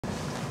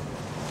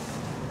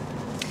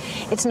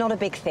It's not a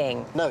big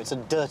thing. No, it's a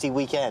dirty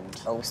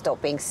weekend. Oh,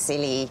 stop being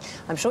silly.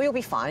 I'm sure you'll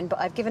be fine, but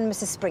I've given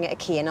Mrs. Springer a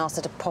key and asked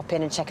her to pop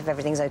in and check if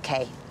everything's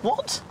OK.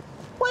 What?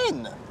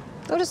 When?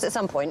 Or just at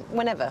some point,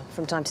 whenever,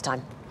 from time to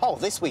time. Oh,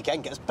 this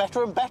weekend gets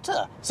better and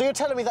better. So you're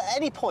telling me that at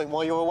any point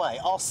while you're away,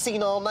 our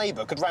senile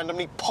neighbour could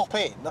randomly pop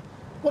in?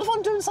 What if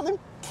I'm doing something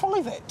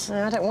private?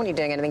 No, I don't want you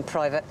doing anything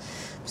private.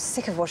 I'm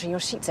sick of washing your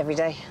sheets every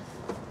day.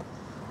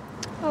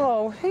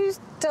 Oh,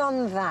 who's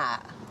done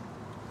that?